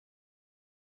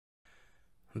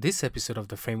This episode of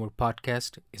the Framework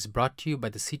Podcast is brought to you by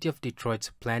the City of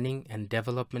Detroit's Planning and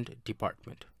Development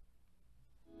Department.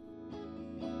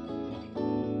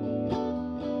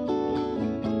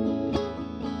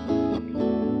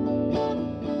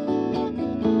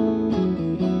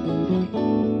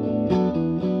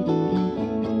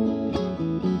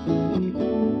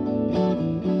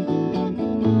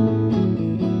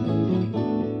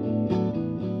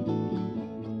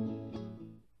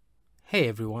 Hey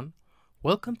everyone,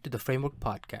 welcome to the Framework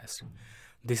Podcast.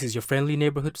 This is your friendly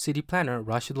neighborhood city planner,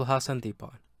 Rashidul Hassan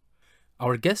Deepan.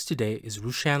 Our guest today is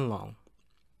Shann Long.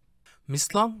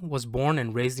 Ms. Long was born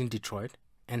and raised in Detroit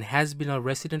and has been a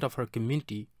resident of her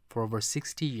community for over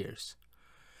 60 years.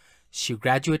 She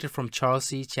graduated from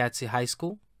Chadsey High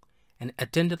School and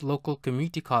attended local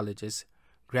community colleges,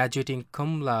 graduating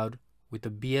cum laude with a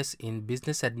BS in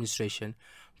Business Administration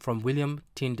from William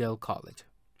Tyndale College.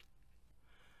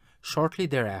 Shortly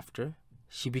thereafter,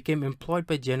 she became employed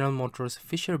by General Motors'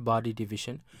 Fisher Body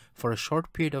Division for a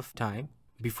short period of time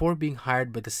before being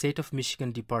hired by the State of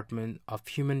Michigan Department of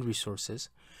Human Resources,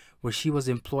 where she was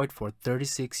employed for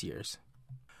 36 years.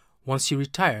 Once she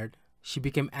retired, she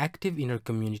became active in her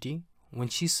community when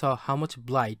she saw how much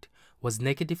blight was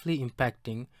negatively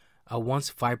impacting a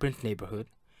once vibrant neighborhood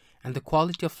and the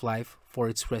quality of life for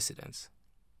its residents.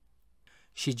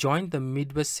 She joined the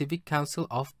Midwest Civic Council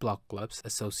of Block Clubs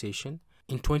Association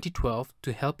in 2012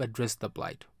 to help address the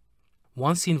blight.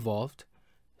 Once involved,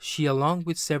 she, along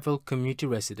with several community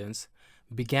residents,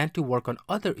 began to work on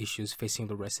other issues facing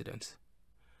the residents.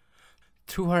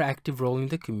 Through her active role in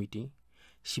the community,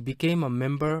 she became a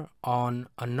member on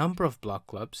a number of block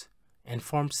clubs and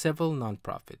formed several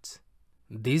nonprofits.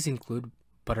 These include,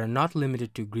 but are not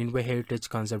limited to, Greenway Heritage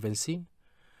Conservancy,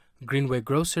 Greenway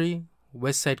Grocery,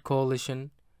 Westside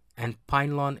Coalition, and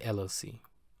Lawn L.L.C.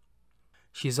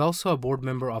 She is also a board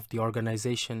member of the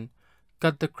organization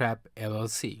Cut the Crap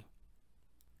LLC.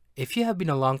 If you have been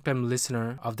a long-time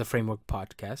listener of the Framework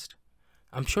Podcast,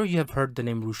 I'm sure you have heard the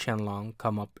name Shann Long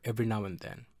come up every now and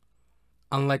then.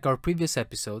 Unlike our previous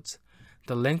episodes,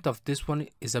 the length of this one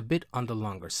is a bit on the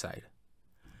longer side.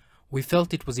 We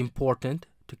felt it was important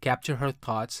to capture her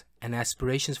thoughts and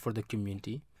aspirations for the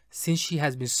community since she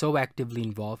has been so actively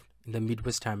involved in the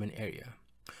midwest-tireman area.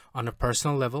 On a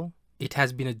personal level, it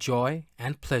has been a joy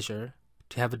and pleasure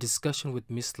to have a discussion with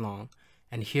Ms. Long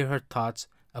and hear her thoughts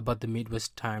about the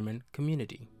midwest-tireman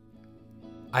community.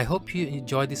 I hope you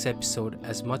enjoyed this episode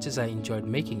as much as I enjoyed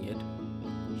making it.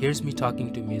 Here's me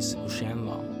talking to Ms. Shann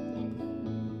Long.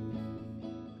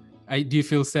 Do you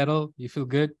feel settled? You feel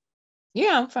good?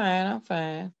 Yeah, I'm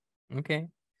fine. Okay.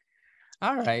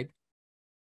 All right.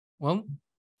 Well,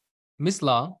 Ms.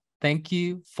 Long, thank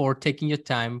you for taking your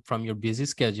time from your busy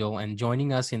schedule and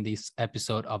joining us in this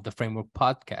episode of the Framework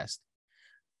Podcast.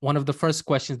 One of the first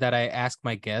questions that I ask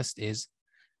my guests is,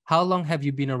 how long have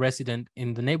you been a resident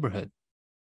in the neighborhood?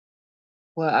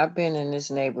 Well, I've been in this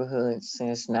neighborhood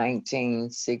since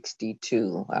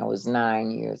 1962. I was 9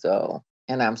 years old,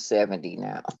 and I'm 70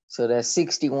 now. So that's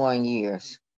 61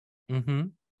 years. Mm-hmm.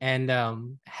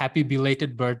 And happy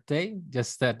belated birthday,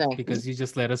 just that Thank because you. you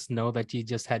just let us know that you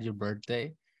just had your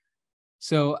birthday.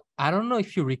 So I don't know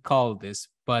if you recall this,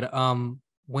 but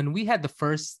when we had the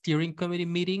first steering committee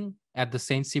meeting at the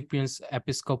St. Cyprian's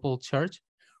Episcopal Church,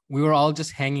 we were all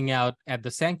just hanging out at the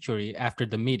sanctuary after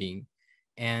the meeting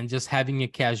and just having a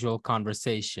casual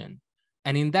conversation.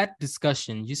 And in that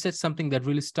discussion, you said something that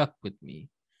really stuck with me.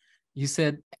 You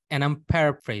said, and I'm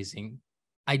paraphrasing,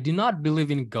 I do not believe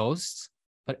in ghosts,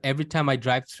 but every time I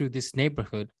drive through this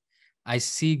neighborhood, I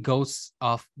see ghosts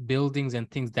of buildings and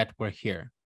things that were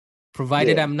here.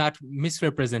 Provided Yeah. I'm not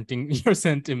misrepresenting your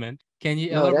sentiment, can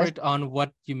you No, that's elaborate on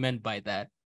what you meant by that?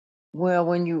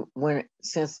 well.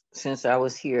 Since I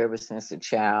was here ever since a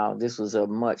child, this was a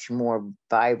much more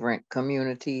vibrant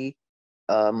community,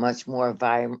 a much more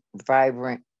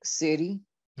vibrant city,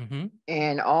 Mm-hmm.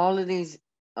 and all of these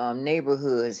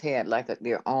neighborhoods had like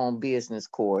their own business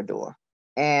corridor.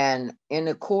 And in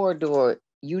the corridor,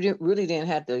 you didn't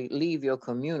have to leave your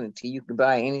community. You could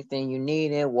buy anything you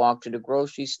needed, walk to the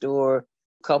grocery store,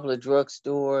 a couple of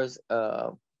drugstores,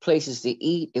 places to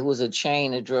eat. It was a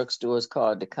chain of drugstores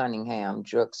called the Cunningham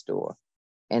Drugstore,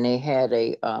 and they had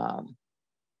a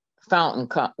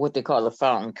what they call a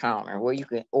fountain counter, where you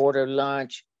can order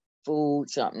lunch,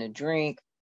 food, something to drink,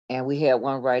 and we had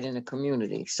one right in the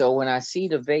community. So when I see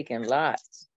the vacant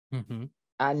lots, Mm-hmm.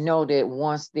 I know that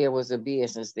once there was a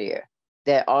business there.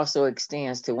 That also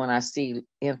extends to when I see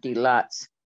empty lots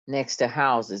next to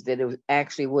houses, that it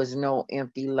actually was no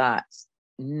empty lots,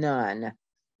 none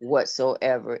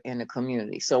whatsoever in the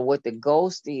community. So what the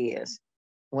ghost is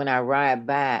when I ride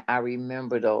by, I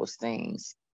remember those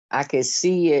things. I can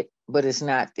see it, but it's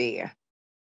not there.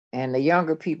 And the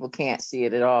younger people can't see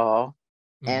it at all.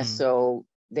 And Mm-hmm. so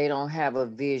they don't have a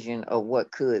vision of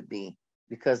what could be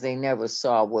because they never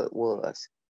saw what was.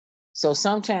 So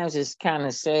sometimes it's kind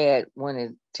of sad when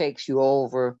it takes you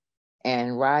over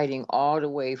and riding all the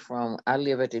way from, I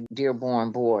live at the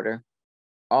Dearborn border,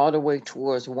 all the way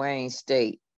towards Wayne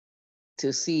State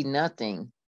to see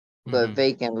nothing but Mm-hmm.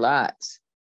 vacant lots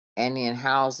and then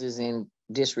houses in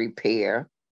disrepair.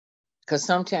 Because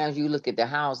sometimes you look at the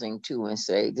housing too and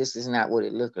say, this is not what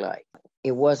it looked like.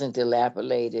 It wasn't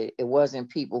dilapidated. It wasn't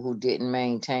people who didn't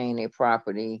maintain their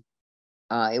property.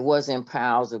 It wasn't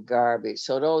piles of garbage.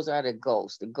 So those are the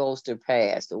ghosts of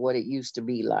past, or what it used to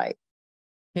be like.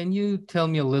 Can you tell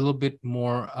me a little bit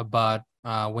more about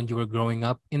when you were growing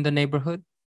up in the neighborhood?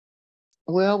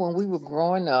 Well, when we were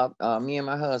growing up, me and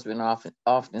my husband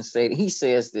often say, he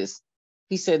says this,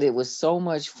 he said it was so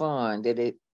much fun that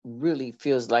it really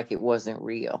feels like it wasn't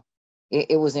real.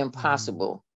 It was Mm-hmm.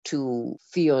 impossible to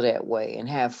feel that way and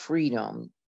have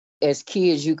freedom. As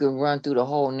kids, you could run through the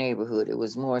whole neighborhood. It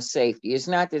was more safety. It's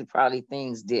not that probably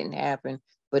things didn't happen,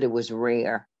 but it was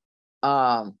rare.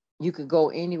 You could go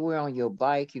anywhere on your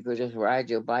bike. You could just ride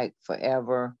your bike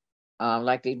forever.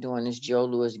 Like they do in this Joe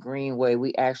Louis Greenway.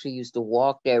 We actually used to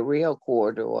walk that rail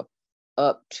corridor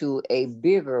up to a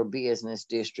bigger business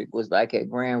district, was like at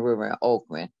Grand River and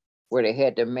Oakland, where they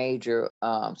had the major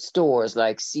stores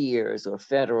like Sears, or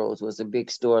Federal's was a big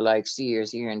store like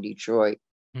Sears here in Detroit.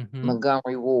 Mm-hmm.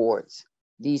 Montgomery Wards.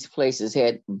 These places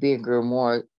had bigger,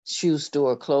 more shoe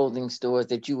store, clothing stores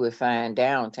that you would find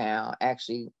downtown,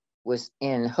 actually was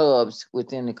in hubs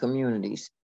within the communities.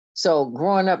 So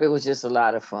growing up, it was just a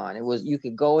lot of fun. It was, you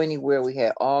could go anywhere. We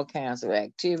had all kinds of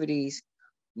activities.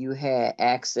 You had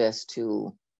access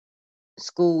to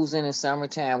schools in the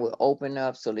summertime would open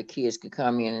up so the kids could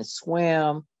come in and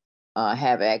swim,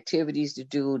 have activities to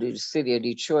do. The city of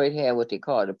Detroit had what they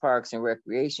call the Parks and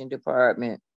Recreation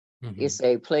Department. Mm-hmm. It's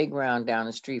a playground down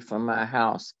the street from my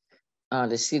house.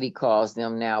 The city calls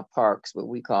them now parks, but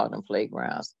we call them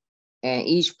playgrounds. And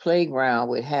each playground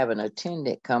would have an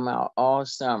attendant come out all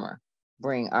summer,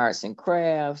 bring arts and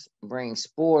crafts, bring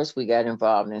sports. We got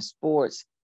involved in sports.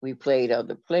 We played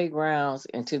other playgrounds.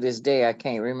 And to this day, I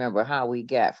can't remember how we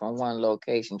got from one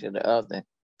location to the other,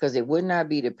 because it would not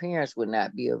be, the parents would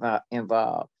not be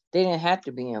involved. They didn't have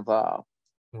to be involved.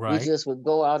 We Right. just would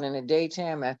go out in the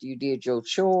daytime after you did your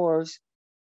chores.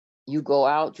 You go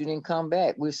out, you didn't come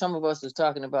back. Some of us was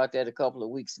talking about that a couple of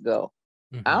weeks ago.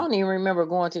 I Mm-hmm. don't even remember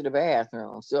going to the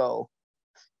bathroom. So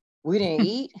we didn't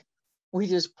eat. We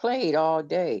just played all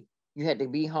day. You had to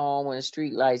be home when the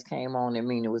street lights came on. I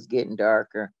mean, it was getting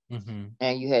darker, Mm-hmm.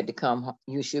 and you had to come.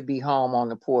 You should be home on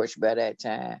the porch by that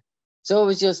time. So it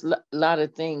was just a lot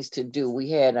of things to do. We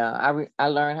had. I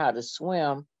learned how to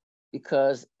swim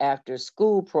because after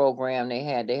school program they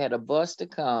had a bus to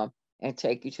come and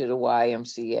take you to the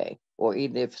YMCA, or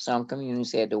either if some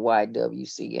communities had the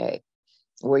YWCA,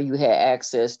 where you had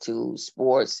access to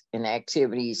sports and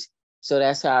activities. So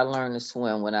that's how I learned to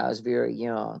swim when I was very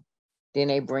young. Then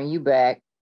they bring you back,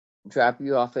 drop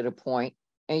you off at a point,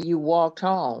 and you walked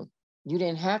home. You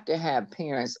didn't have to have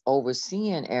parents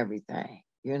overseeing everything,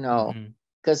 Mm-hmm.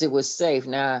 because it was safe.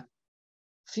 Now, a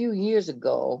few years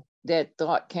ago, that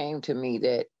thought came to me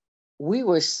that we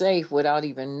were safe without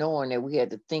even knowing that we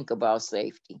had to think about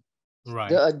safety. Right.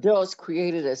 The adults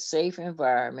created a safe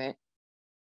environment,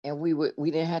 and we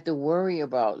didn't have to worry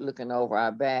about looking over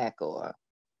our back, or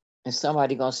is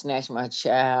somebody gonna snatch my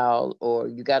child, or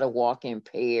you got to walk in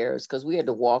pairs, because we had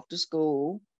to walk to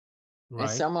school. And Right.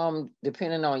 some of them,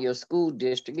 depending on your school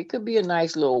district, it could be a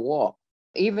nice little walk.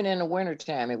 Even in the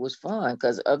wintertime, it was fun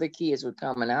because other kids were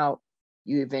coming out.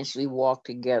 You eventually walked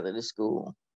together to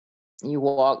school.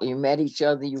 You met each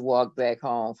other, you walked back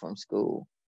home from school.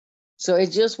 So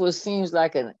it just seems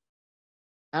like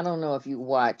I don't know if you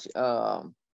watch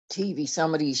TV,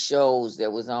 some of these shows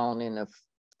that was on in the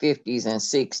 50s and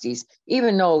 60s,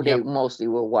 even though they Yep. mostly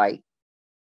were white,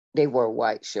 they were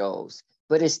white shows,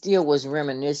 but it still was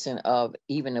reminiscent of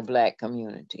even the Black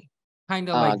community. Kind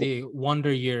of Uh, like the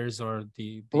Wonder Years or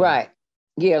the right.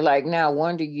 Yeah, like now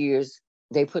Wonder Years,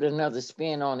 they put another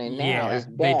spin on it now. It's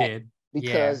Yeah, they back did. Yeah.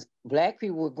 because Black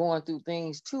people were going through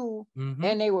things too, Mm-hmm.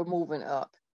 and they were moving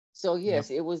up. So Yep. yes,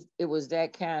 it was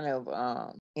that kind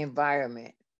of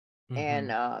environment. Mm-hmm.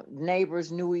 And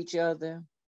neighbors knew each other.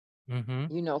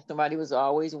 Mm-hmm. Somebody was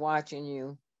always watching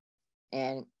you,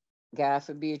 and God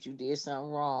forbid you did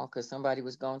something wrong, because somebody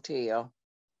was gonna tell,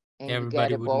 and you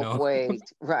got Everybody it would both know. ways,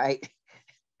 right?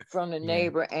 From the Yeah.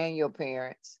 neighbor and your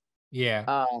parents. Yeah.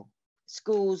 Um,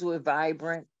 Schools were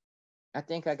vibrant. I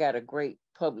think I got a great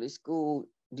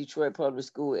Detroit public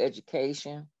school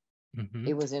education. Mm-hmm.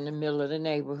 It was in the middle of the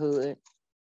neighborhood.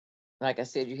 Like I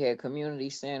said, you had community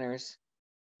centers,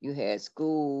 you had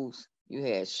schools, you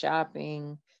had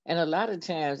shopping. And a lot of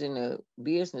times in the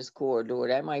business corridor,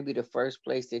 that might be the first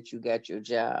place that you got your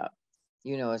job,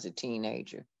 as a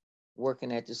teenager,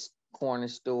 working at the corner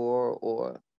store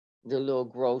or the little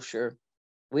grocer.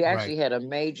 We Right. actually had a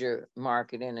major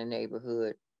market in the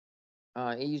neighborhood.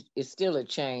 It's still a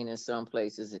chain in some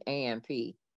places,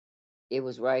 A&P. It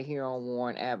was right here on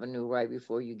Warren Avenue, right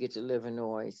before you get to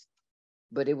Livernois.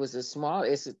 But it was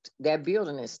that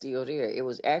building is still there. It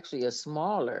was actually a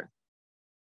smaller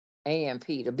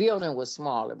A&P. The building was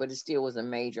smaller, but it still was a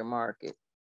major market.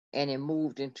 And it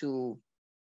moved into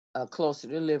closer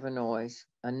to Livernois,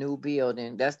 a new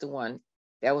building. That's the one,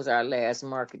 that was our last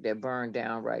market that burned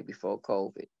down right before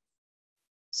COVID.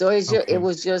 So it Okay.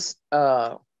 was just,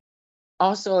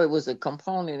 also it was a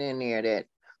component in there that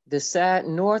the side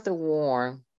north of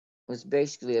Warren was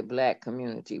basically a Black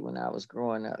community when I was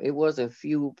growing up. It was a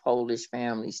few Polish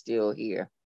families still here.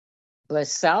 But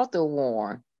south of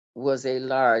Warren was a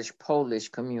large Polish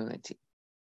community.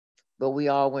 But we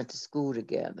all went to school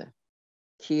together.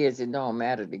 Kids, it don't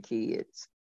matter the kids.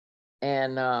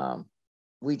 And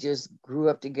we just grew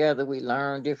up together. We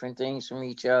learned different things from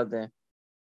each other.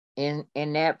 In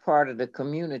that part of the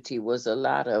community was a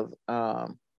lot of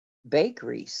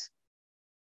bakeries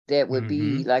that would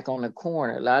Mm-hmm. be like on the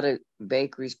corner. A lot of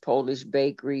bakeries, Polish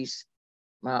bakeries.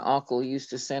 My uncle used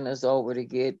to send us over to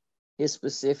get his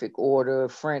specific order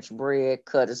of French bread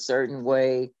cut a certain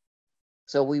way.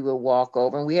 So we would walk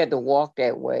over, and we had to walk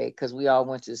that way because we all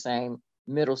went to the same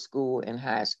middle school and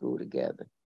high school together.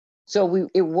 So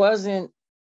it wasn't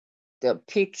the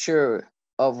picture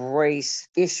of race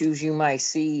issues you might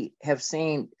have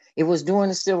seen. It was during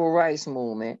the civil rights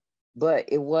movement, but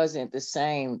it wasn't the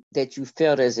same that you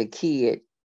felt as a kid.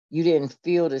 You didn't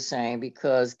feel the same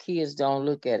because kids don't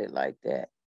look at it like that.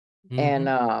 Mm-hmm. And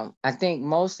I think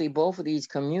mostly both of these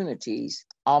communities,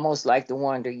 almost like the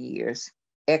Wonder Years,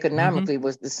 Mm-hmm. economically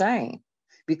was the same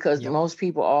because Yep. most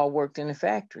people all worked in the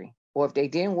factory. Or if they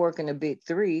didn't work in the big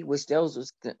three, which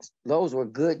those were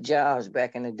good jobs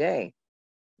back in the day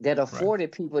that Right.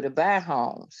 afforded people to buy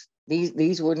homes.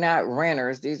 These were not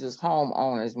renters; these was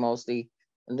homeowners mostly.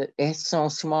 It's some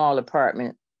small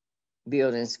apartment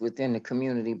buildings within the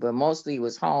community, but mostly it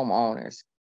was homeowners.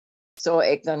 So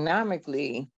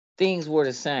economically, things were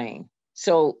the same.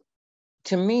 So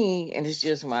to me, and it's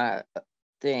just my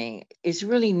thing, it's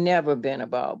really never been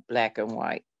about black and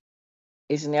white.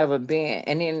 It's never been.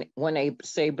 And then when they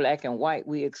say black and white,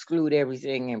 we exclude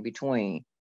everything in between.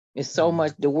 It's so Mm-hmm.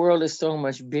 much, the world is so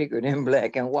much bigger than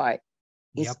black and white.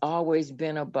 It's Yep. always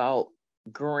been about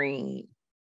green.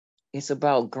 It's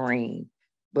about green.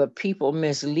 But people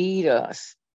mislead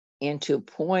us into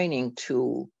pointing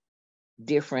to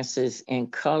differences in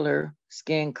color,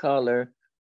 skin color.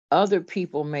 Other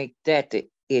people make that the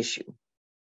issue,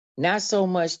 not so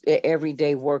much the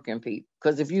everyday working people.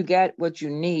 Because if you got what you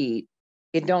need,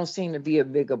 it don't seem to be a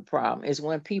bigger problem. It's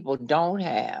when people don't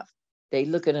have, they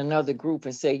look at another group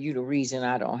and say, "You the reason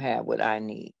I don't have what I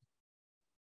need."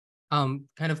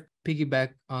 Kind of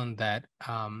piggyback on that.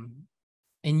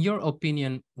 In your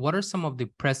opinion, what are some of the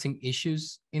pressing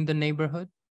issues in the neighborhood?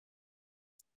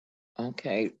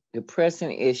 Okay, the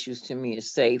pressing issues to me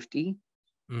is safety,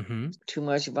 Mm-hmm. too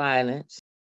much violence,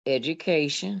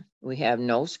 education. We have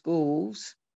no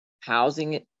schools.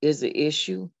 Housing is an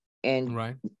issue, and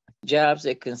Right. jobs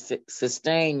that can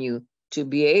sustain you to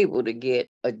be able to get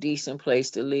a decent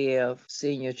place to live,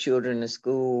 send your children to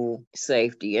school,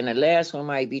 safety. And the last one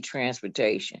might be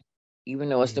transportation. Even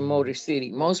though it's the Mm. motor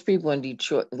city, most people in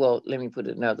Detroit, well, let me put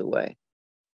it another way.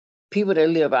 People that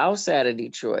live outside of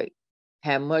Detroit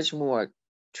have much more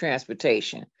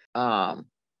transportation. Um,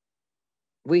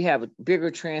 we have a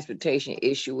bigger transportation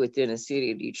issue within the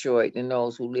city of Detroit than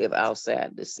those who live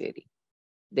outside the city.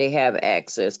 They have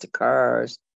access to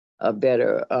cars, a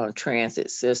better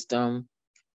transit system.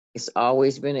 It's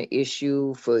always been an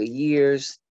issue for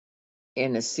years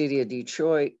in the city of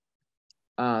Detroit.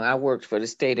 I worked for the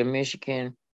state of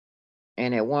Michigan,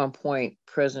 and at one point,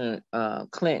 President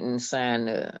Clinton signed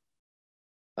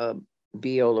a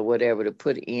bill or whatever to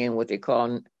put in what they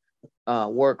call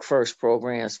work first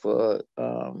programs for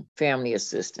family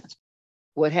assistance.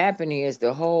 What happened is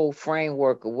the whole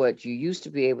framework of what you used to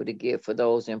be able to get for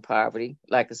those in poverty,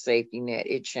 like a safety net,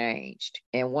 it changed.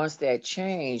 And once that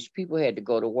changed, people had to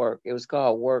go to work. It was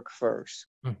called Work First.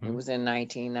 It Mm-hmm. was in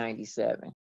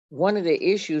 1997. One of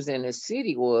the issues in the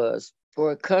city was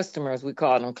for customers, we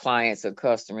call them clients or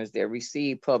customers that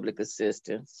receive public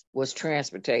assistance, was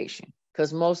transportation.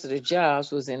 Because most of the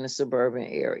jobs was in the suburban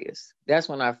areas. That's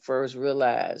when I first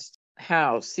realized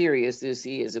how serious this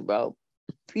is about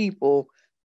people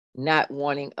not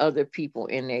wanting other people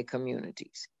in their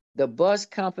communities. The bus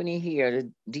company here,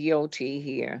 the DOT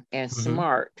here, and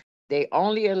SMART, they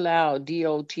only allow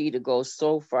DOT to go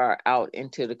so far out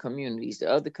into the communities. The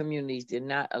other communities did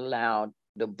not allow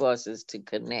the buses to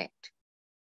connect.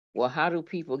 Well, how do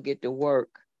people get to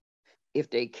work if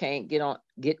they can't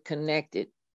get connected?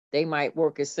 They might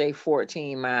work at, say,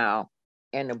 14 mile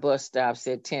and the bus stops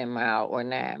at 10 mile or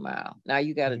 9 mile. Now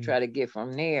you got to try to get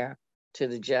from there to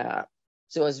the job.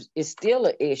 So it's still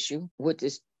an issue with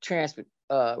this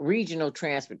regional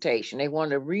transportation. They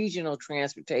want a regional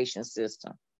transportation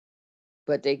system,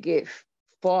 but they get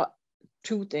fought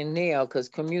tooth and nail because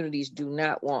communities do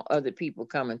not want other people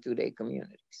coming through their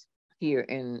communities here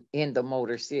in the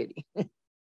Motor City.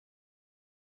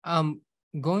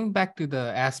 Going back to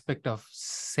the aspect of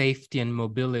safety and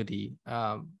mobility,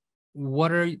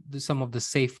 what are some of the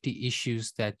safety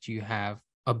issues that you have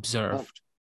observed?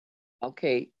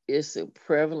 Okay, it's a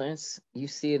prevalence. You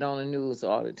see it on the news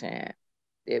all the time,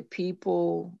 that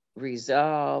people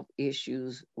resolve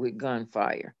issues with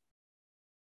gunfire.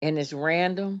 And it's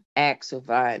random acts of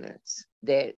violence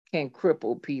that can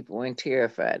cripple people and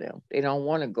terrify them. They don't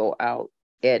want to go out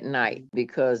at night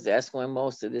because that's when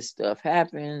most of this stuff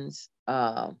happens.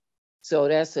 So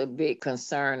that's a big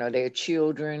concern of their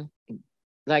children.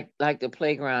 Like the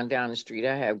playground down the street,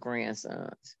 I have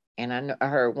grandsons. And I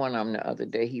heard one of them the other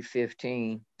day, he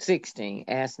 15, 16,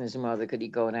 asking his mother, could he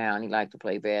go down? He liked to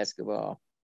play basketball.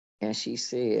 And she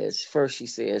says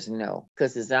no,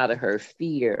 because it's out of her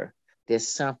fear that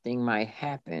something might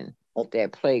happen at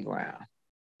that playground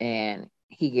and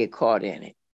he get caught in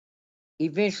it.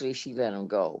 Eventually she let him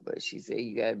go, but she said,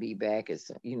 you got to be back. If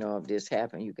this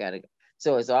happened, you got to.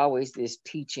 So it's always this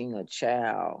teaching a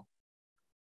child.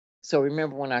 So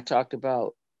remember when I talked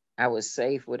about I was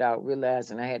safe without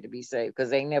realizing I had to be safe, because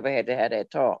they never had to have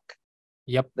that talk.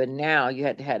 Yep. But now you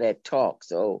had to have that talk.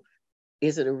 So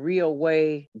is it a real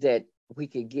way that we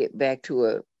could get back to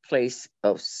a place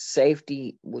of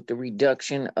safety with the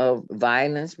reduction of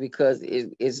violence? Because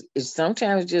it's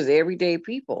sometimes just everyday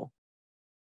people.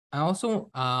 I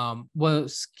also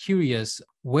was curious,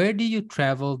 where do you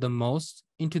travel the most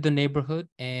into the neighborhood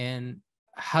and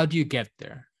how do you get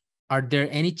there? Are there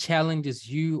any challenges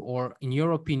you or, in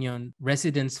your opinion,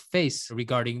 residents face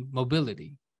regarding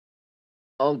mobility?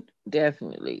 Oh,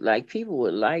 definitely. Like people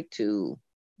would like to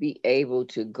be able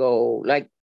to go, like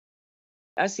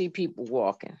I see people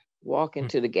walking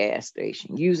to the gas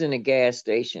station, using the gas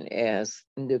station as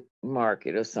the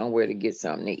market or somewhere to get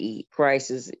something to eat.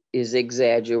 Prices is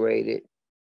exaggerated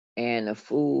and the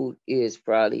food is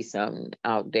probably something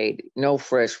outdated. No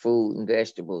fresh fruit and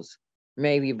vegetables,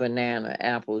 maybe banana,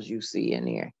 apples you see in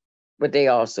there, but they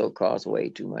also cost way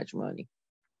too much money.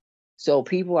 So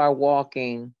people are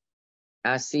walking.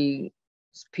 I see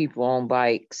people on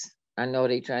bikes. I know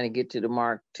they trying to get to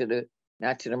the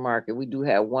not to the market. We do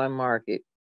have one market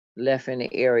left in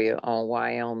the area on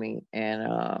Wyoming and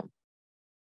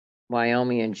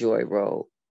Joy Road.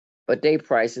 But their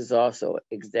price is also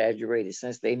exaggerated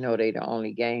since they know they're the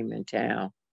only game in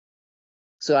town.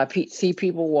 So I see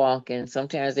people walking.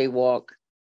 Sometimes they walk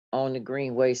on the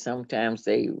Greenway. Sometimes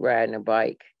they riding a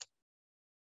bike.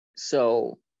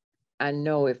 So I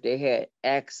know if they had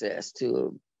access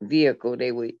to a vehicle,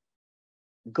 they would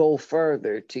go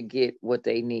further to get what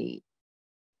they need.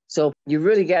 So you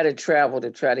really got to travel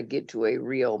to try to get to a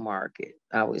real market,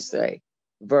 I would say,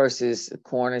 versus a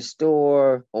corner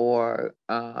store or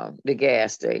the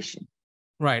gas station.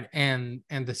 Right. And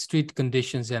the street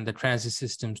conditions and the transit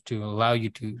systems to allow you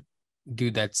to do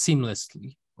that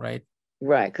seamlessly, right?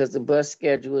 Right, because the bus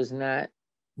schedule is not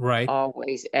right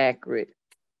always accurate.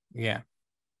 Yeah.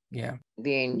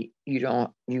 Then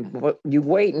you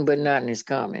waiting, but nothing is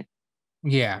coming.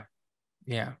 Yeah.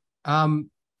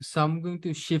 So I'm going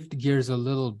to shift gears a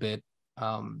little bit.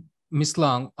 Ms.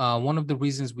 Long, one of the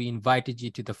reasons we invited you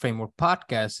to the Framework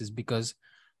podcast is because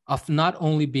of not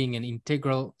only being an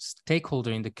integral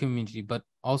stakeholder in the community, but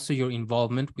also your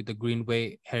involvement with the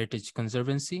Greenway Heritage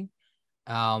Conservancy,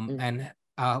 and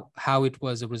how it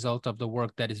was a result of the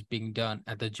work that is being done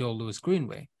at the Joe Louis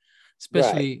Greenway,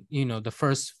 especially, right, the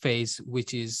first phase,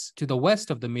 which is to the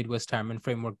west of the Midwest-tireman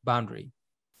framework boundary.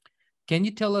 Can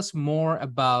you tell us more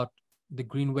about the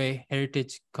Greenway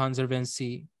Heritage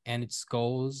Conservancy and its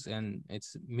goals and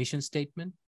its mission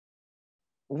statement?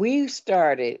 We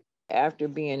started after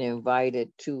being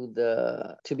invited to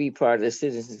be part of the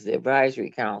Citizens Advisory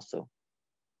Council.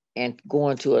 and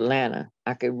going to Atlanta,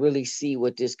 I could really see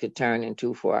what this could turn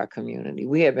into for our community.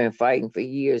 We have been fighting for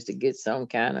years to get some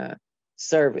kind of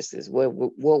services,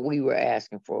 what we were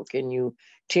asking for. Can you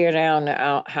tear down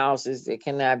the houses that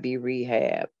cannot be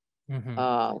rehabbed?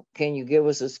 Can you give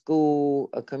us a school,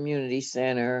 a community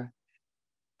center?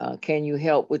 Can you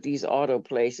help with these auto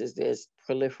places that's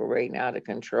proliferating out of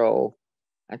control?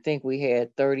 I think we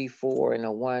had 34 in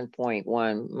a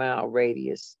 1.1 mile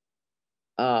radius,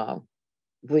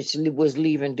 which was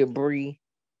leaving debris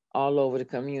all over the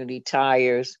community,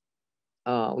 tires.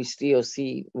 We don't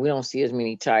see as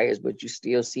many tires, but you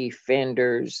still see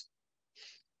fenders.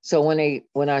 So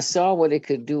when I saw what it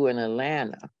could do in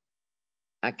Atlanta,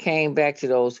 I came back to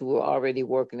those who were already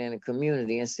working in the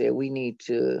community and said, we need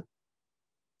to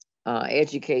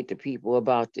educate the people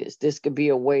about this. This could be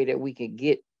a way that we could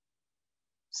get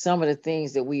some of the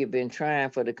things that we have been trying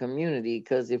for the community,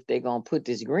 because if they're going to put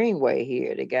this Greenway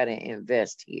here, they got to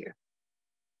invest here,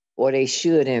 or they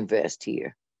should invest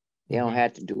here. They don't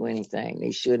have to do anything.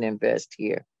 They should invest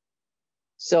here.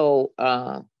 So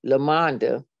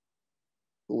Lamonda,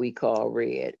 who we call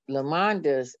Red,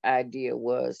 Lamonda's idea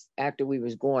was, after we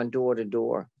was going door to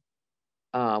door,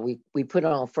 we put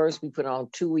on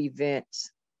 2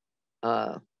 events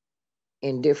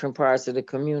in different parts of the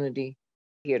community.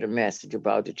 Hear the message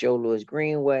about the Joe Louis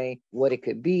Greenway, what it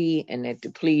could be, and that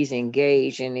to please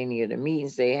engage in any of the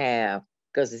meetings they have,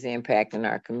 because it's impacting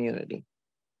our community.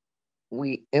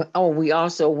 We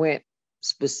also went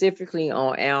specifically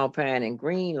on Alpine and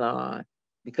Green Lawn,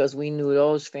 because we knew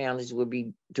those families would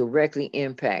be directly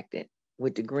impacted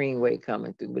with the Greenway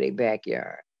coming through their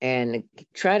backyard, and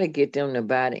try to get them to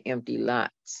buy the empty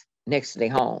lots next to their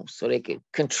homes so they could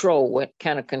control what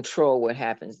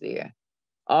happens there.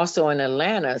 Also in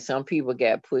Atlanta, some people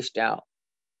got pushed out.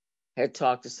 Had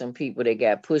talked to some people, they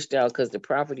got pushed out because the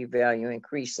property value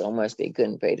increased so much they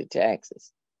couldn't pay the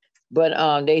taxes.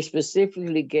 But they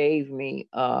specifically gave me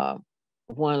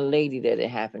one lady that it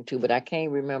happened to, but I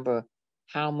can't remember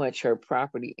how much her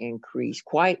property increased.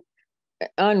 Quite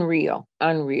unreal.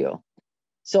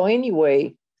 So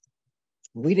anyway,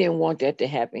 we didn't want that to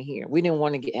happen here. We didn't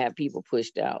want to have people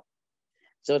pushed out.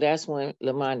 So that's when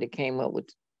Lamonda came up with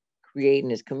creating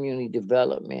this community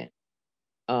development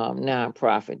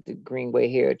nonprofit, the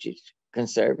Greenway Heritage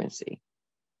Conservancy.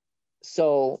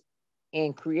 So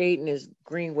in creating this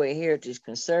Greenway Heritage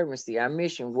Conservancy, our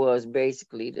mission was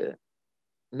basically to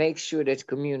make sure that the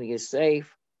community is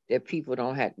safe, that people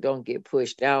don't get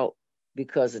pushed out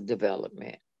because of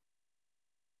development.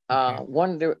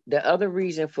 One of the other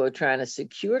reason for trying to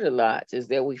secure the lots is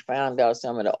that we found out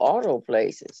some of the auto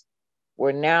places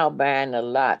were now buying the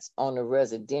lots on the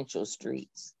residential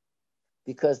streets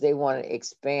because they want to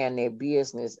expand their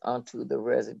business onto the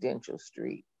residential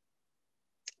street.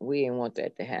 We didn't want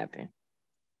that to happen.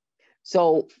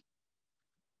 So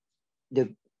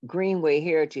the Greenway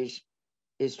Heritage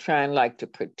is trying to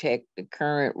protect the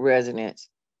current residents,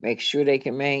 make sure they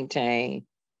can maintain,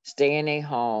 stay in their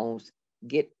homes,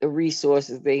 get the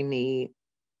resources they need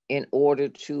in order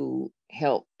to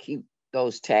help keep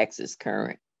those taxes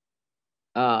current.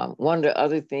 One of the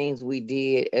other things we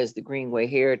did as the Greenway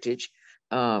Heritage,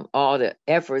 all the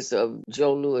efforts of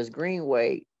Joe Louis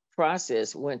Greenway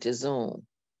process went to Zoom,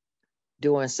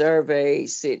 doing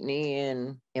surveys, sitting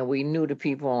in, and we knew the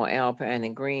people on Alpine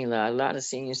and Greenlawn. A lot of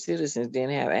senior citizens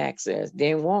didn't have access,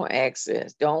 didn't want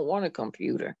access, don't want a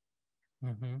computer.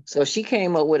 So she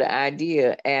came up with an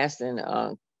idea, asking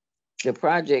the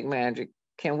project manager,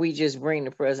 can we just bring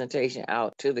the presentation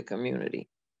out to the community?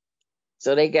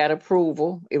 So they got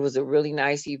approval. It was a really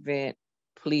nice event.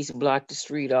 Police blocked the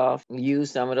street off,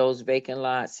 used some of those vacant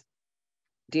lots,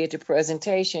 did the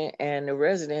presentation, and the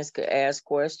residents could ask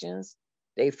questions.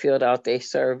 They filled out their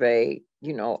survey,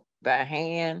 by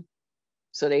hand.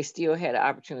 So they still had an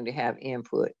opportunity to have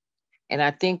input. And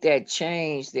I think that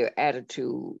changed their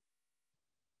attitude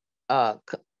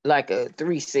like a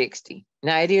 360.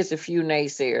 Now, it is a few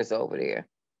naysayers over there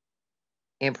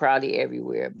and probably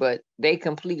everywhere, but they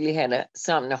completely had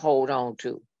something to hold on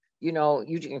to. You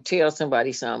can tell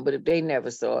somebody something, but if they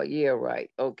never saw it, yeah, right,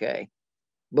 okay.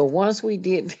 But once we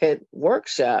did that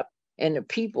workshop and the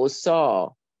people saw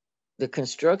the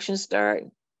construction start,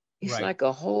 it's like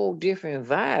a whole different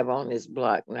vibe on this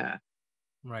block now.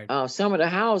 Right. Some of the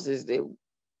houses that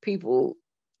people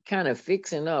kind of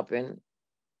fixing up, and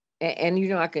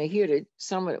I can hear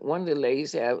that one of the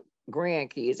ladies have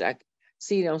grandkids. I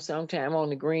see them sometime on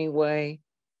the Greenway.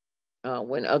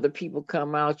 When other people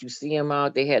come out, you see them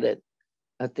out. They had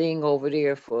a thing over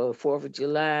there for 4th of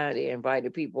July. They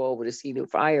invited people over to see the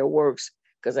fireworks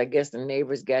because I guess the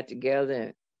neighbors got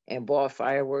together and bought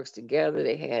fireworks together.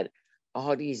 They had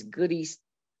all these goodies,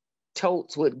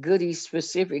 totes with goodies,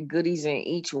 specific goodies in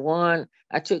each one.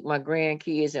 I took my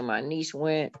grandkids and my niece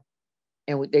went,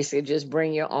 and they said, just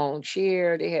bring your own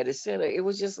chair. They had a center. It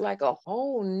was just like a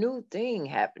whole new thing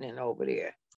happening over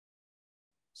there.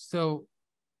 So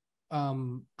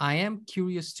I am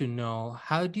curious to know,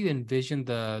 how do you envision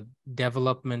the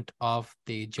development of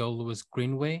the Joe Louis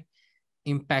Greenway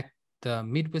impact the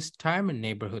Midwest-tireman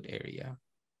neighborhood area?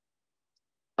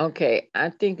 Okay, I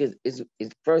think it's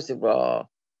first of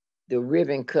all, the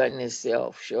ribbon cutting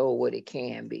itself showed what it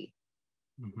can be.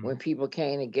 Mm-hmm. When people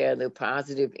came together,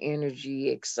 positive energy,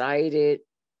 excited.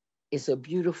 It's a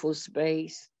beautiful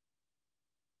space.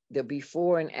 The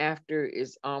before and after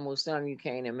is almost something you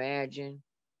can't imagine.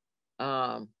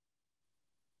 The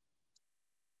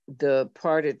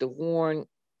part at the Warren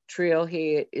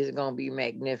Trailhead is going to be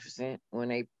magnificent when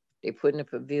they putting the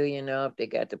pavilion up. They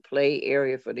got the play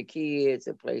area for the kids,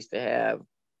 a place to have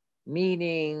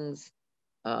meetings,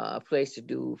 a place to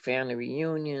do family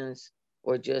reunions,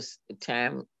 or just a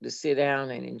time to sit down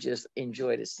and just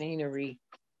enjoy the scenery.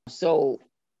 So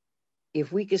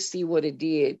if we could see what it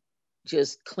did,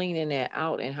 just cleaning that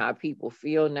out and how people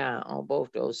feel now on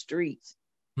both those streets,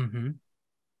 Mm-hmm.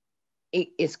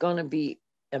 it's going to be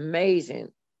amazing.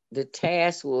 The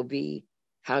task will be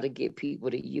how to get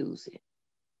people to use it.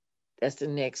 That's the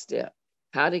next step.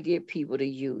 How to get people to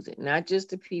use it, not just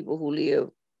the people who live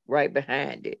right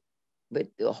behind it, but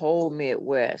the whole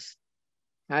Midwest.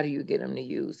 How do you get them to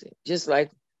use it? Just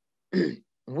like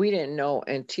we didn't know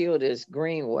until this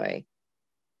Greenway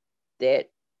that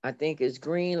I think is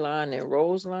Green Line and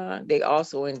Rose Line. They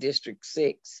also in District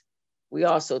 6. We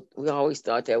always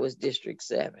thought that was District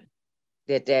 7,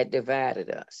 that divided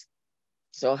us.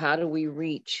 So how do we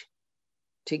reach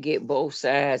to get both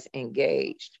sides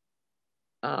engaged?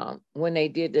 When they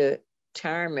did the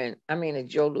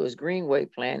Joe Louis Greenway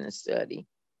planning study,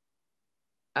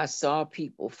 I saw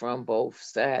people from both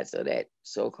sides of that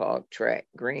so-called track,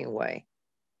 Greenway.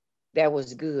 That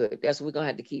was good. That's what we're going to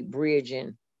have to keep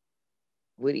bridging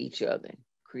with each other,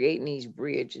 creating these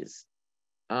bridges.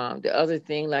 The other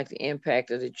thing, like the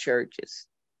impact of the churches,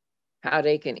 how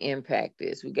they can impact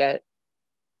this. We got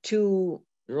 2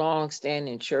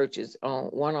 long-standing churches,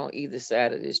 one on either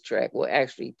side of this track. Well,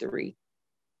 actually 3.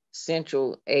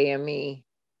 Central AME,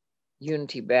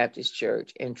 Unity Baptist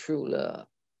Church, and True Love.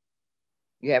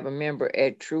 You have a member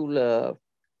at True Love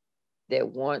that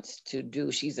wants to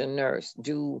do, she's a nurse,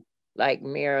 do like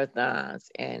marathons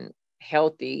and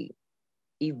healthy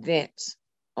events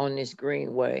on this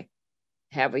Greenway.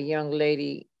 Have a young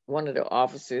lady, one of the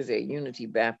officers at Unity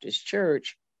Baptist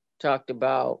Church, talked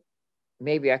about,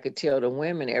 maybe I could tell the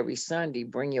women every Sunday,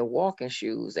 bring your walking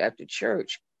shoes after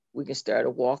church. We can start a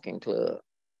walking club.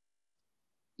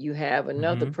 You have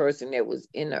another person that was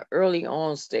in the early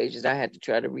on stages. I had to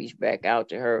try to reach back out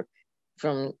to her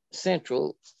from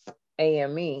Central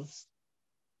AME,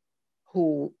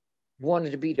 who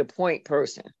wanted to be the point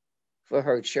person for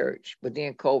her church, but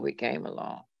then COVID came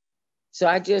along. So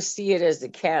I just see it as the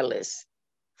catalyst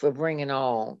for bringing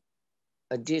on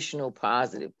additional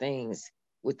positive things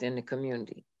within the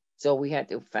community. So we had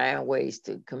to find ways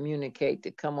to communicate,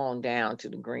 to come on down to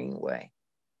the Greenway.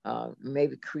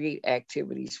 Maybe create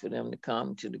activities for them to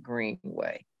come to the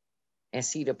Greenway and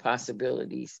see the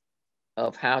possibilities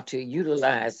of how to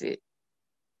utilize it.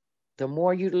 The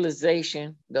more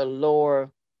utilization, the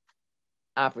lower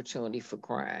opportunity for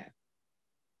crime.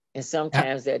 And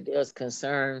sometimes that does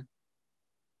concern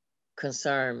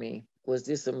me. Was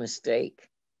this a mistake?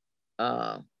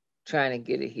 Trying to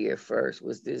get it here first.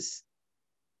 Was this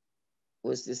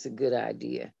a good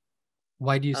idea?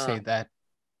 Why do you say that?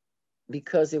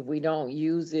 Because if we don't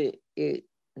use it, it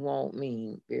won't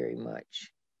mean very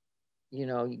much.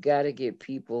 You got to get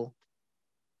people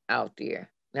out there.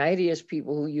 Now, it is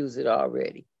people who use it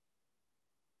already.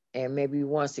 And maybe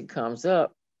once it comes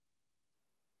up,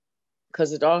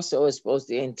 because it also is supposed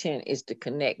to, intent is to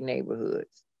connect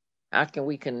neighborhoods. How can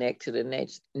we connect to the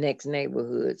next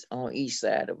neighborhoods on each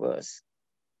side of us?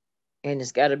 And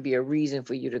it's got to be a reason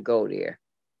for you to go there.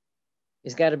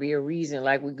 It's got to be a reason,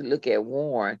 like we could look at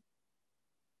Warren.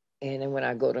 And then when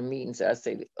I go to meetings, I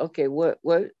say, okay, what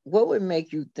would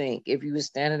make you think, if you were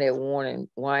standing at Warren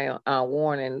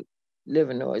and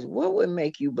Livernois, what would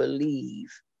make you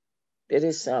believe that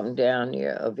there's something down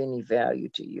there of any value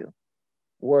to you,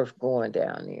 worth going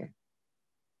down there?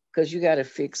 Because you got to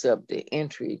fix up the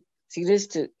entry. See,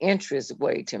 the entrance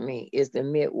way to me is the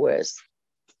Midwest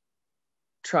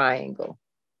triangle.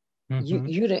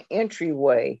 You the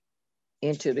entryway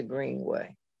into the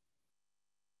Greenway.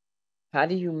 How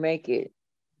do you make it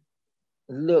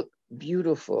look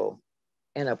beautiful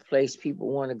and a place people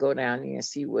want to go down there and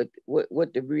see what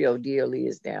the real deal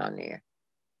is down there.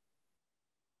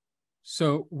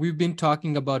 So we've been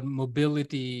talking about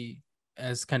mobility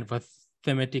as kind of a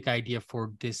thematic idea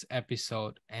for this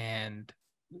episode. And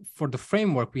for the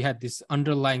framework, we had this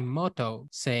underlying motto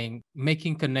saying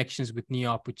making connections with new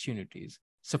opportunities.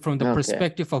 So from the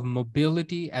perspective of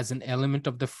mobility as an element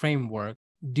of the framework,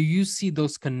 do you see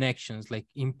those connections like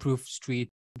improved street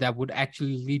that would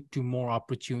actually lead to more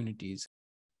opportunities?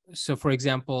 So for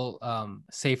example,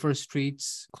 safer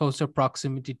streets, closer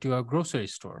proximity to a grocery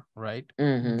store, right?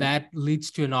 Mm-hmm. That leads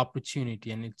to an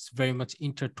opportunity, and it's very much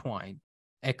intertwined.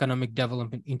 Economic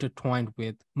development intertwined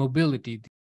with mobility.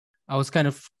 I was kind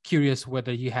of curious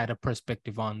whether you had a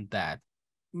perspective on that,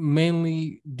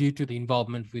 mainly due to the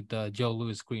involvement with the Joe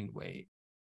Louis Greenway.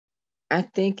 I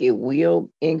think it will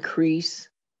increase.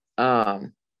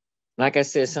 Like I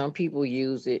said, some people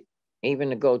use it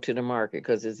even to go to the market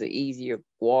because it's an easier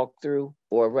walk through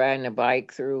or riding a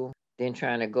bike through than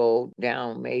trying to go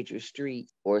down major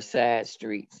streets or side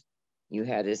streets. You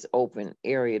have this open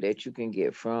area that you can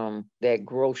get from that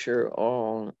grocer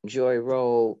on Joy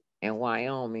Road in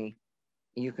Wyoming.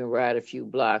 You can ride a few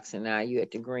blocks and now you're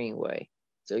at the Greenway.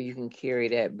 So you can carry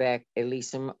that back at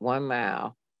least 1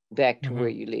 mile back to where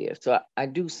you live. So I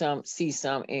do see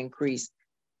some increase.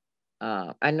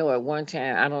 I know at one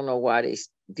time, I don't know why they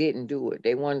didn't do it.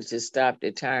 They wanted to stop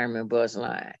the Tireman bus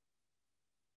line.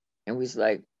 And we was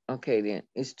like, okay, then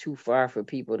it's too far for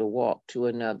people to walk to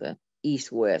another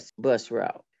east-west bus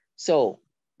route. So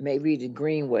maybe the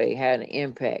Greenway had an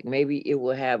impact. Maybe it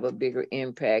will have a bigger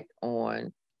impact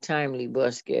on timely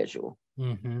bus schedule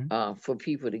for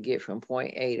people to get from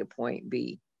point A to point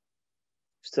B.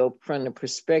 So from the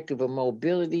perspective of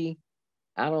mobility,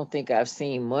 I don't think I've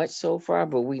seen much so far,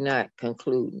 but we not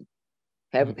concluding.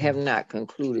 Have not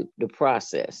concluded the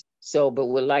process. So, but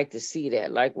would like to see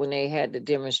that. Like when they had the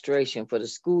demonstration for the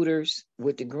scooters,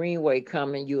 with the Greenway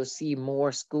coming, you'll see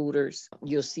more scooters.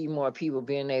 You'll see more people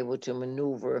being able to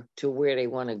maneuver to where they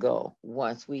want to go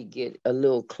once we get a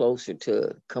little closer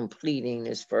to completing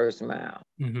this first mile.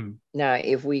 Now,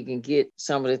 if we can get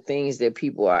some of the things that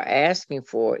people are asking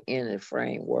for in the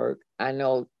framework, I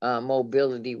know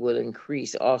mobility will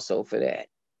increase also for that.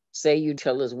 Say you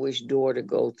tell us which door to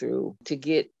go through to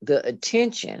get the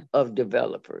attention of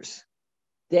developers.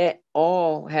 That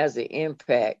all has an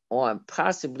impact on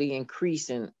possibly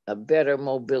increasing a better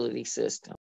mobility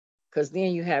system. Because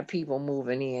then you have people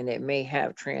moving in that may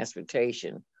have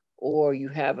transportation, or you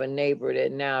have a neighbor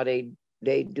that now they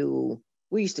do,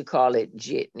 we used to call it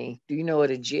jitney. Do you know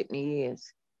what a jitney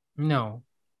is? No.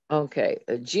 Okay,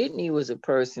 a jitney was a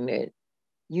person that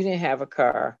you didn't have a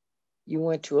car, you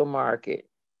went to a market,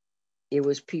 it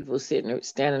was people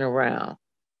standing around.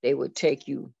 They would take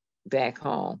you back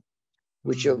home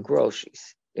with your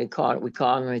groceries. We call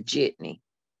them a jitney.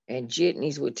 And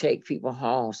jitneys would take people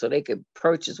home so they could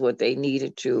purchase what they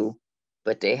needed to,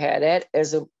 but they had that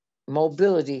as a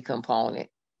mobility component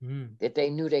that they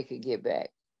knew they could get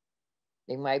back.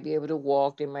 They might be able to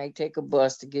walk, they might take a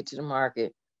bus to get to the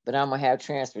market, but I'm gonna have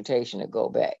transportation to go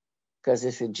back because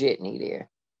it's a jitney there.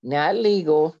 Not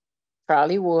legal,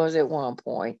 probably was at one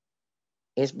point.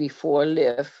 It's before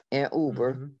Lyft and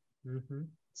Uber.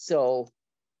 So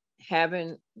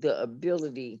having the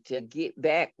ability to get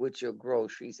back with your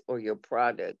groceries or your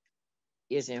product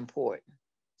is important.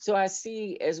 So I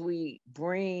see as we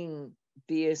bring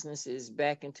businesses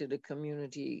back into the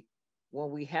community, when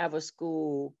we have a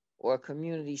school or a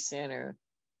community center,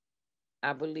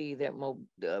 I believe that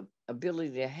the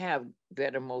ability to have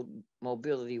better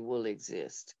mobility will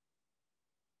exist.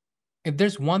 If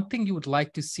there's one thing you would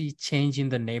like to see change in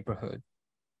the neighborhood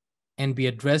and be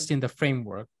addressed in the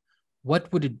framework,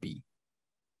 what would it be?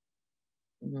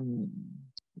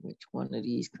 Which one of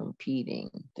these competing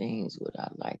things would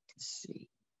I like to see?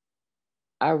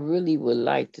 I really would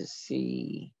like to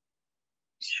see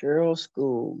Sherrill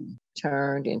School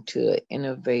turned into an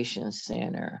innovation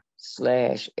center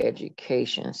 /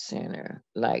 education center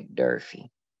like Durfee.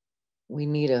 We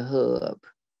need a hub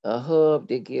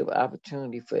that give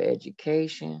opportunity for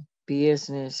education,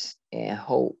 business, and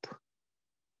hope.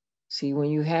 See,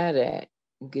 when you have that,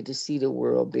 you get to see the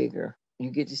world bigger. You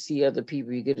get to see other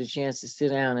people. You get a chance to sit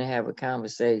down and have a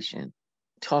conversation,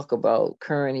 talk about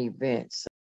current events.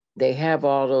 They have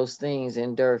all those things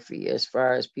in Durfee as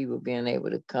far as people being able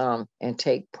to come and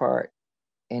take part,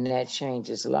 and that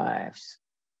changes lives.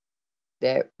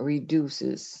 That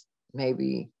reduces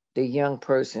maybe the young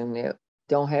person that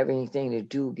don't have anything to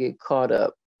do, get caught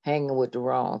up hanging with the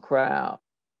wrong crowd.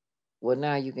 Well,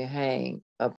 now you can hang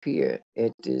up here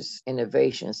at this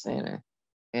innovation center,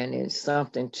 and it's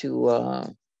something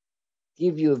to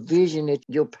give you a vision that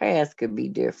your path could be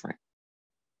different.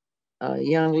 A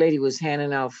young lady was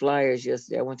handing out flyers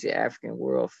yesterday. I went to the African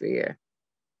World Fair.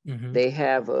 Mm-hmm. They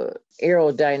have a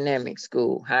aerodynamic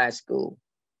school, high school.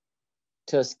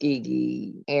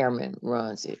 Tuskegee Airmen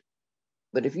runs it.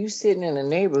 But if you're sitting in a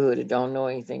neighborhood that don't know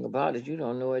anything about it, you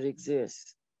don't know it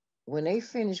exists. When they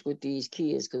finish with these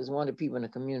kids, because one of the people in the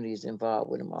community is involved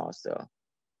with them also,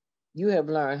 you have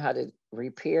learned how to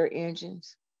repair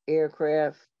engines,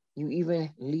 aircraft. You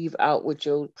even leave out with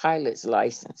your pilot's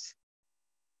license.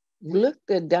 Look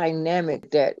the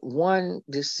dynamic that one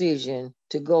decision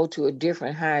to go to a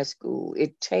different high school,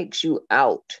 it takes you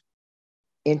out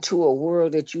into a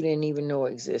world that you didn't even know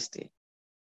existed.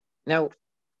 Now,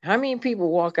 how many people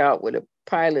walk out with a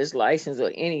pilot's license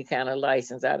or any kind of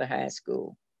license out of high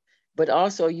school? But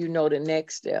also, you know, the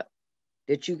next step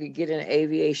that you could get in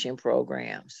aviation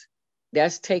programs.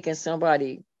 That's taking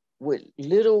somebody with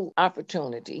little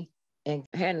opportunity and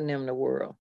handing them the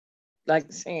world. Like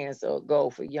the saying so go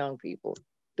for young people.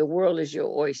 The world is your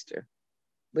oyster.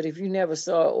 But if you never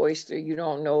saw an oyster, you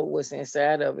don't know what's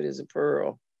inside of it is a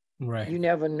pearl. Right. You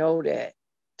never know that.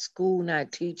 School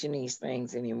not teaching these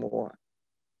things anymore.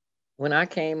 When I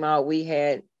came out, we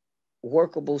had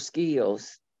workable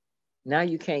skills. Now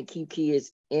you can't keep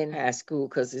kids in high school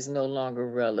because it's no longer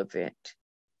relevant.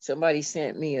 Somebody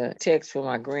sent me a text for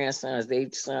my grandsons.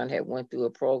 Their son had went through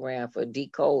a program for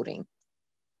decoding.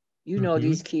 You know,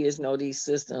 these kids know these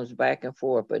systems back and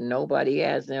forth, but nobody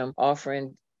has them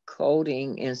offering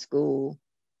coding in school.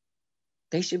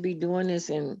 They should be doing this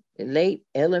in late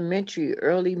elementary,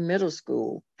 early middle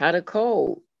school, how to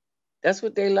code. That's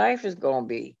what their life is going to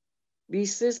be.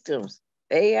 These systems,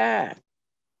 AI,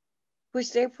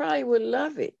 which they probably would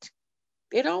love it.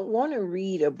 They don't want to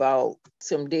read about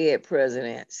some dead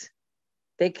presidents.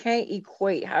 They can't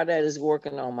equate how that is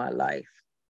working on my life.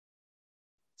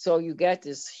 So you got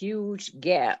this huge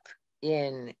gap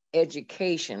in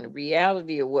education, the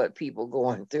reality of what people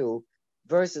going through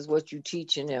versus what you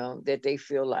teaching them that they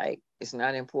feel like it's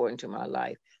not important to my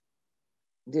life.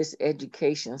 This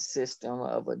education system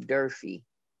of a Durfee,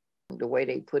 the way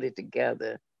they put it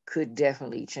together, could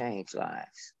definitely change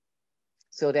lives.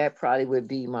 So that probably would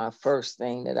be my first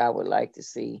thing that I would like to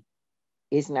see.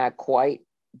 It's not quite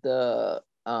the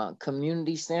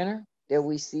community center that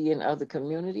we see in other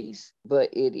communities, but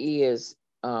it is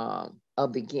a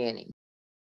beginning.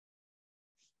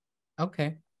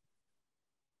 Okay.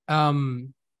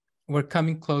 We're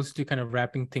coming close to kind of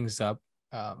wrapping things up.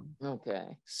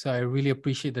 Okay. So I really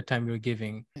appreciate the time you're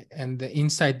giving and the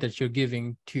insight that you're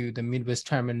giving to the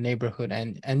Midwest-tireman neighborhood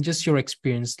and just your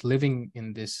experience living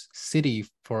in this city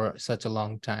for such a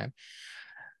long time.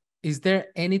 Is there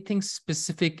anything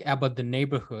specific about the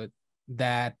neighborhood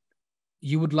that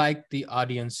you would like the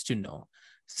audience to know?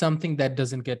 Something that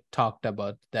doesn't get talked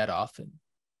about that often?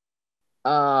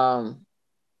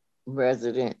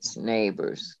 Residents,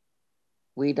 neighbors,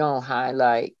 we don't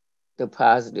highlight the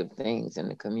positive things in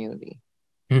the community,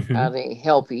 how they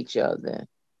help each other,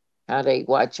 how they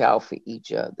watch out for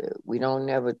each other. We don't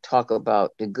never talk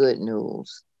about the good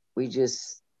news. We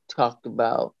just talked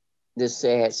about the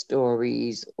sad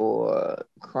stories or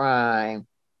crime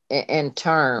and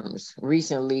terms.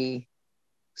 Recently,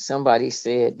 somebody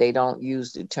said they don't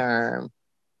use the term,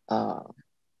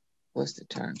 what's the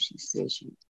term she said?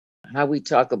 How we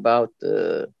talk about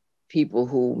the people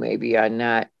who maybe are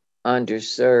not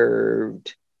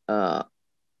underserved, unprivileged.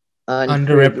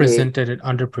 Underrepresented and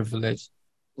underprivileged.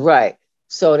 Right.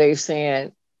 So they're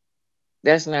saying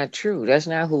that's not true. That's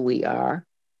not who we are.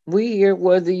 We here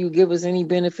whether you give us any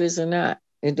benefits or not.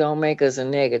 It don't make us a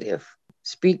negative.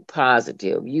 Speak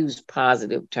positive, use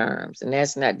positive terms. And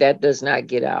that does not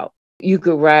get out. You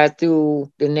could ride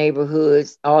through the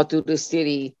neighborhoods all through the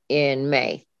city in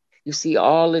May. You see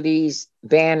all of these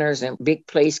banners and big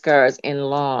place cards in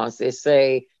lawns that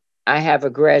say, I have a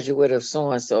graduate of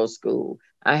so-and-so school.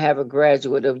 I have a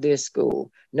graduate of this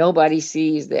school. Nobody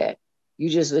sees that. You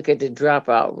just look at the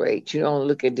dropout rate. You don't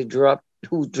look at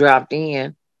who dropped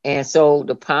in. And so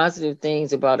the positive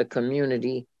things about a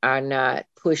community are not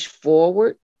pushed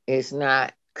forward. It's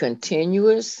not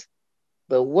continuous.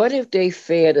 But what if they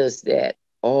fed us that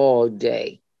all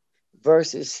day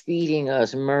versus feeding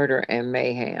us murder and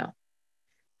mayhem?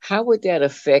 How would that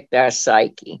affect our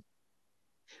psyche?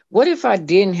 What if I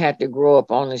didn't have to grow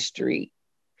up on the street?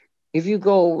 If you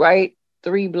go right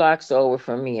 3 blocks over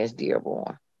from me as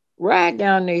Dearborn, ride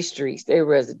down their streets, their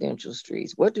residential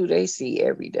streets, what do they see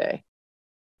every day?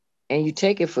 And you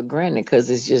take it for granted because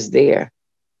it's just there.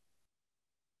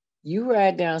 You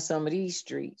ride down some of these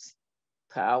streets,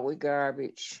 piled with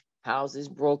garbage, houses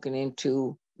broken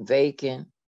into, vacant.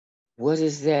 what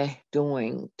is that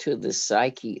doing to the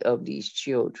psyche of these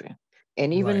children?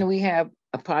 And even Right. though we have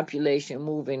a population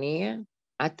moving in,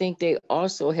 I think they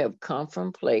also have come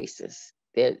from places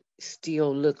that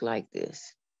still look like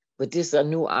this. But this is a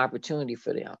new opportunity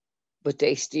for them. But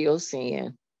they still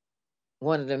seeing,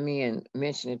 one of the men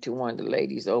mentioned it to one of the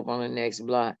ladies over on the next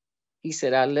block. He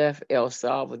said, I left El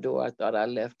Salvador. I thought I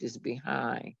left this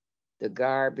behind. The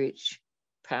garbage,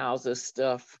 piles of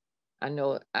stuff. I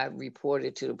know I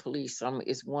reported to the police.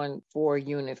 It's one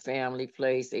 4-unit family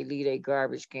place. They leave their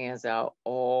garbage cans out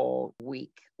all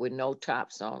week with no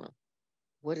tops on them.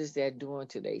 What is that doing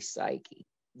to their psyche?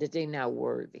 That they're not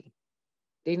worthy.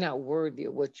 They're not worthy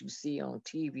of what you see on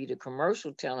TV. The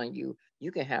commercial telling you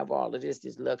you can have all of this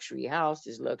luxury house,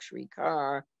 this luxury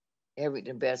car,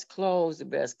 the best clothes, the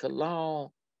best cologne,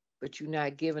 but you're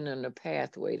not giving them the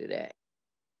pathway to that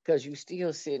because you're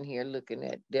still sitting here looking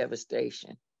at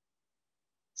devastation.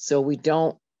 So we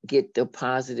don't get the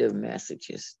positive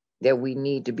messages that we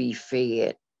need to be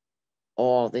fed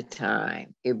all the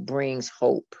time. It brings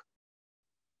hope.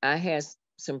 I had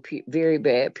some very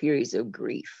bad periods of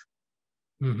grief.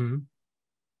 Mm-hmm.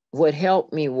 What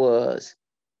helped me was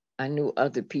I knew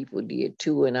other people did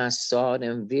too, and I saw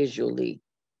them visually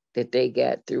that they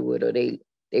got through it, or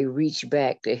they reach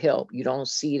back to help. You don't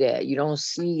see that. You don't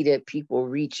see that people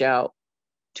reach out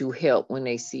to help when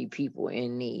they see people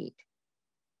in need.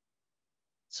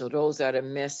 So those are the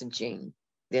messaging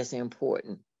that's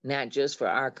important, not just for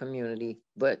our community,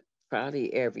 but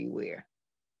probably everywhere.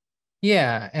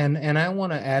 Yeah, and I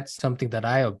want to add something that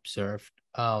I observed.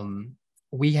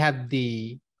 We had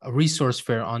the resource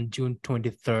fair on June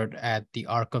 23rd at the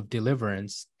Ark of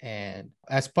Deliverance. And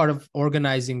as part of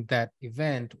organizing that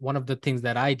event, one of the things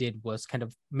that I did was kind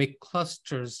of make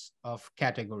clusters of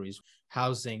categories: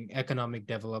 housing, economic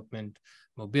development,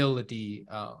 mobility,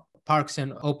 parks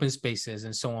and open spaces,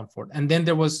 and so on forth. And then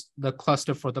there was the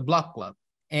cluster for the block club.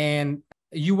 And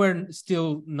you were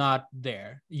still not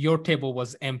there. Your table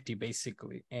was empty,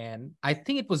 basically. And I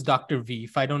think it was Dr. V,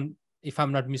 if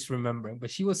I'm not misremembering,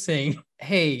 but she was saying,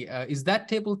 hey, is that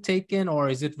table taken or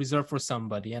is it reserved for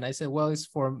somebody? And I said, well, it's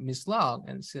for Miss Long.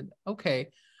 And said, okay,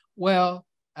 well,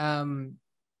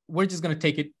 we're just going to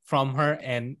take it from her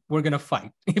and we're going to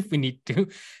fight if we need to.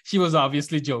 She was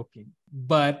obviously joking.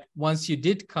 But once you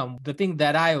did come, the thing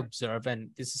that I observed, and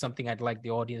this is something I'd like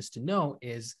the audience to know,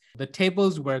 is the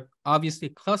tables were obviously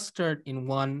clustered in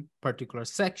one particular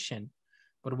section.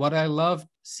 But what I loved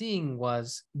seeing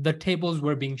was the tables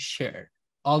were being shared.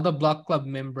 All the block club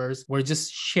members were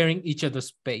just sharing each other's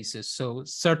spaces. So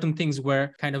certain things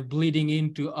were kind of bleeding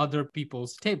into other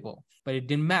people's table, but it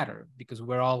didn't matter because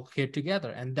we're all here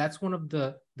together. And that's one of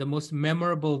the most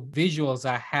memorable visuals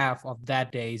I have of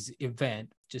that day's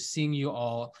event, just seeing you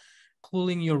all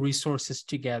pulling your resources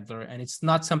together. And it's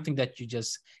not something that you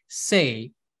just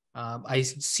say. I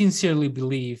sincerely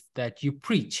believe that you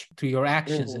preach through your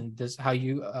actions, and this how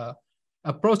you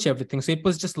approach everything. So it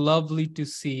was just lovely to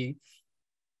see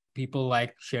people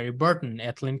like Sherry Burton,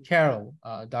 Ethelyn Carroll,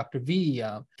 Dr. V,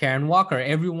 Karen Walker,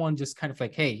 everyone just kind of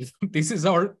like, hey, this is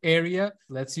our area,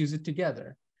 let's use it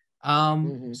together.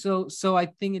 So I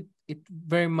think it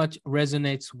very much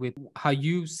resonates with how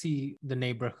you see the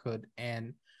neighborhood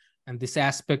and this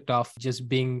aspect of just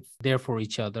being there for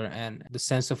each other and the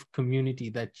sense of community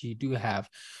that you do have,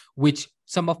 which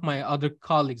some of my other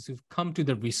colleagues who've come to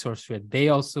the resource fair, they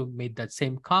also made that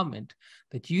same comment,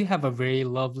 that you have a very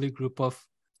lovely group of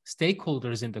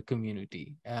stakeholders in the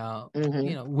community,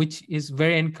 which is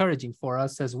very encouraging for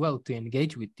us as well to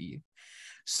engage with you.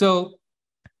 So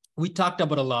we talked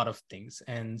about a lot of things,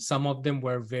 and some of them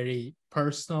were very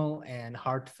personal and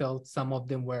heartfelt. Some of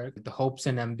them were the hopes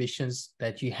and ambitions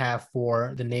that you have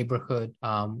for the neighborhood.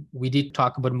 We did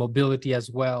talk about mobility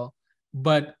as well.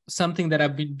 But something that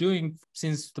I've been doing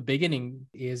since the beginning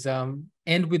is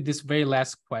end with this very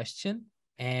last question.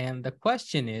 And the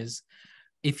question is,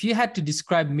 if you had to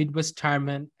describe Midwest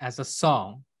Tireman as a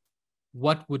song,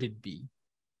 what would it be?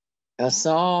 A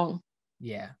song?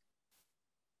 Yeah.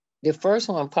 The first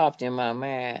one popped in my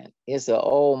mind. It's an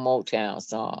old Motown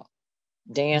song,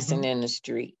 Dancing in the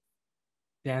Street.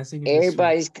 Dancing in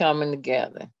Everybody's the street. coming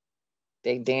together.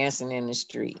 They dancing in the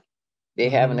street.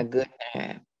 They're having a good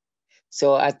time.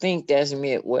 So I think that's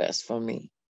Midwest for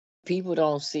me. People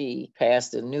don't see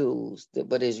past the news,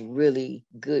 but it's really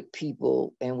good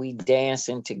people, and we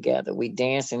dancing together. We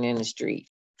dancing in the street.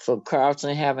 For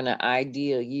Carlton having an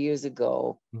idea years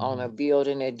ago on a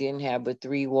building that didn't have but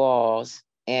 3 walls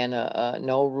and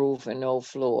no roof and no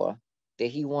floor, that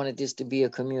he wanted this to be a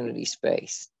community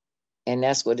space. And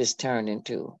that's what it's turned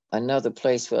into, another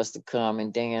place for us to come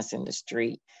and dance in the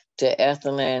street, to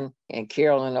Ethelyn and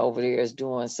Carolyn over there is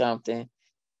doing something,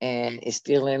 and it's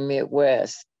still in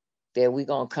Midwest, that we're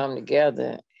going to come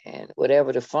together, and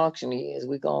whatever the function is,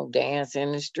 we're going to dance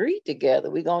in the street together.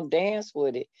 We're going to dance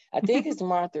with it. I think it's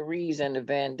Martha Reeves and the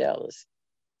Vandellas.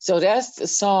 So that's the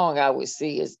song I would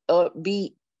see is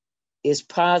upbeat, is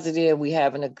positive. We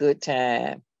having a good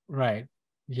time. Right.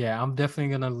 Yeah, I'm definitely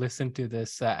going to listen to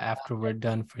this after we're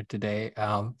done for today.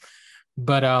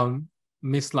 But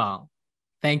Miss Long,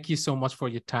 thank you so much for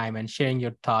your time and sharing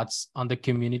your thoughts on the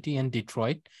community in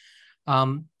Detroit.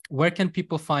 Where can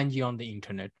people find you on the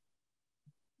internet?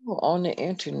 On the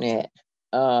internet,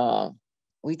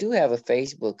 we do have a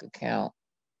Facebook account,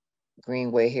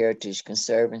 Greenway Heritage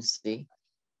Conservancy.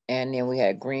 And then we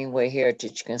had Greenway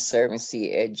Heritage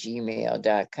Conservancy at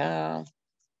gmail.com.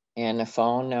 And the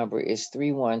phone number is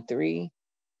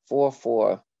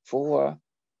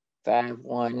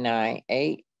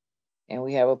 313-444-5198. And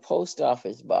we have a post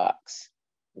office box,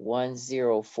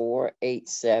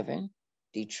 10487,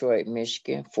 Detroit,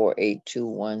 Michigan,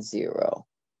 48210.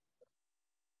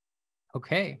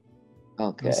 Okay.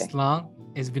 Okay. Ms. Long,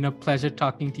 it's been a pleasure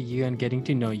talking to you and getting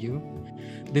to know you.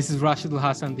 This is Rashidul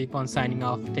Hassan Deepan signing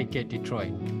off. Take care,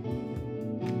 Detroit.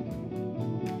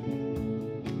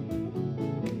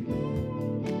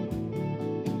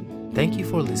 Thank you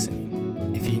for listening.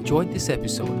 If you enjoyed this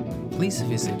episode, please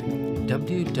visit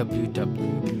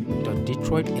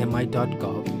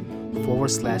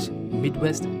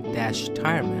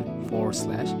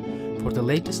www.detroitmi.gov/midwest-tireman/ for the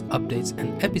latest updates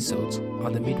and episodes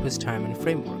on the Midwest Tireman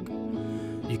framework.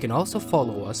 You can also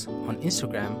follow us on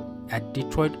Instagram at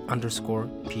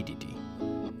Detroit_PDD.